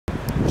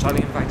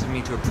Charlie invited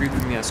me to a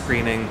pre-premiere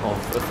screening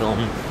of the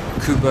film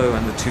Kubo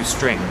and the Two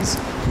Strings.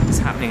 It's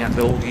happening at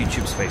the old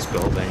YouTube Space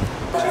building.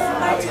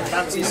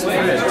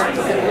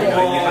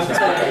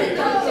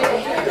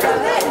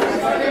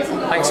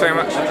 Thanks very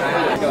much.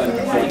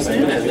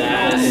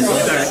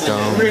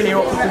 Really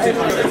awkward.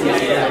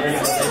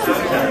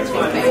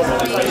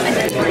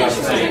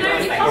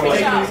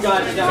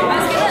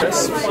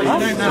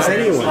 Does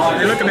anyone?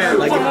 They look a bit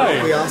like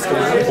we ask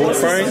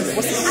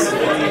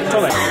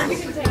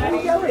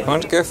Tomek,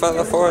 want to go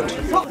further forward?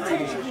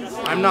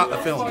 I'm not the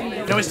film.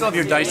 Can we still have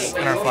your dice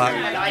in our flat?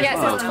 Yes,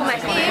 it's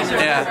Tomek.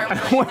 Yeah.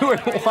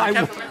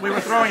 We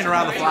were throwing it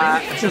around the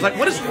flat, and she was like,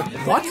 "What is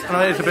what?" And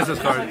I it's a business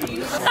card.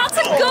 That's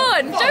a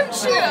gun! Don't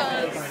shoot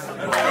us!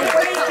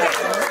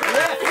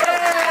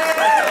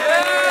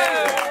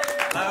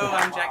 Hello,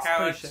 I'm Jack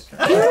Howard.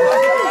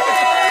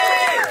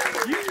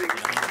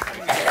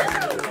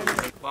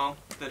 Well,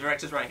 the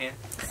director's right here.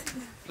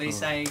 Please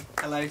say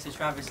hello to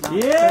Travis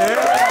Knight.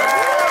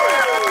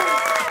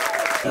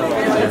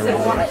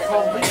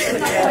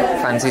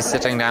 Fancy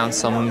sitting down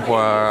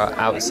somewhere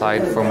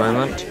outside for a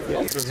moment?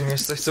 Yeah,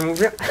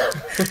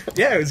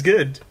 it was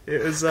good.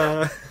 It was,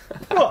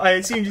 What, I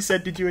assumed you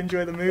said, did you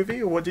enjoy the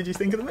movie, or what did you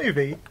think of the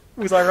movie?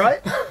 Was I right?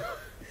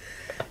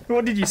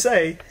 What did you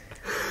say?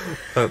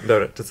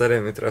 Dobra, to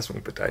zadajmy teraz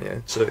mu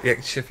pytanie.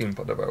 Jak ci się film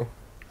podobał?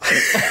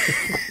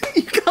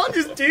 You can't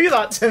just do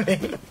that to me!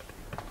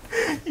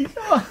 You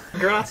can't.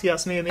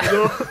 Gracias, mi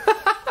amigo.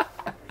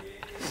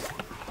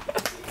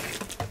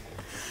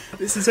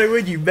 This is so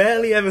weird, you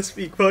barely ever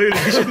speak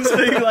Polish, and so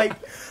like,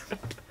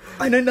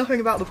 I know nothing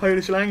about the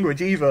Polish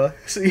language either,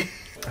 so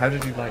How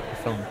did you like the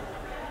film?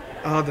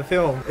 the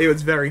film, it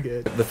was very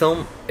good. The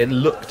film, it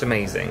looked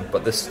amazing,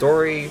 but the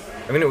story,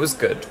 I mean, it was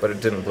good, but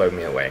it didn't blow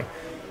me away.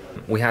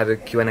 We had a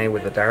Q&A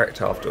with the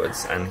director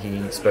afterwards, and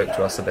he spoke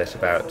to us a bit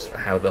about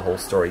how the whole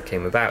story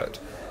came about.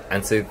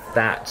 And so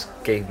that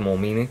gave more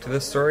meaning to the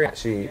story.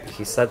 Actually,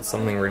 he said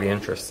something really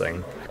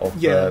interesting of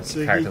the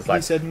character's life.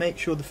 He said make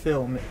sure the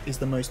film is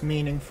the most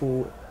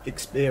meaningful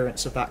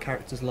experience of that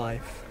character's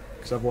life,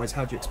 because otherwise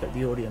how do you expect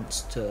the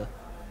audience to,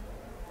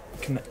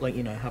 like,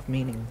 you know, have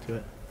meaning to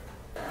it?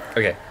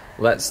 Okay,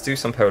 let's do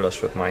some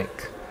Polish with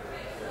Mike.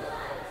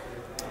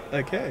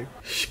 Okay.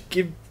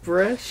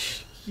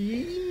 Szkibreszin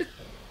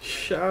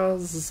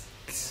Szaz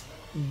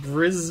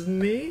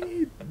Bryzmy?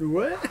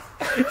 What?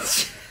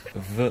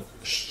 W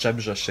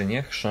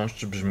Szczebrzeszynie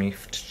chrząszcz brzmi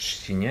w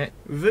trzcinie.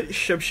 W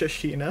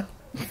Szczebrzeszynie.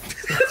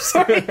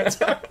 Sorry.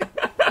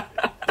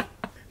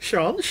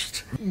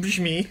 Chrząszcz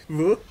brzmi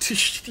w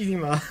trzcinie.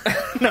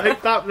 No,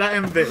 that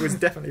end bit was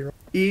definitely wrong.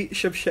 I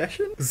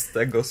Szczebrzeszyn? Z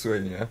tego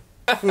słynie.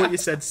 I thought you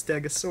said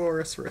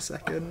Stegosaurus for a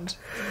second.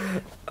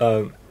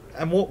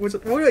 And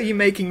what are you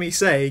making me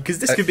say? Because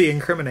this could be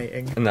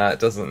incriminating. No, it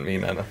doesn't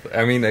mean anything.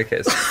 I mean,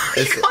 okay,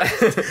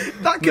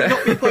 that could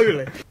not be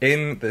Polish.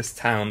 In this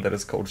town that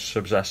is called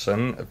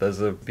Szczebrzeszyn, there's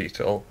a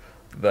beetle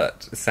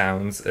that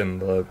sounds in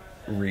the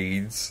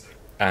reeds,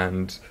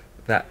 and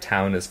that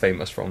town is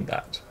famous from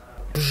that.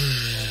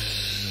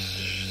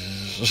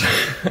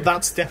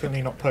 That's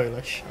definitely not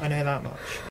Polish. I know that much.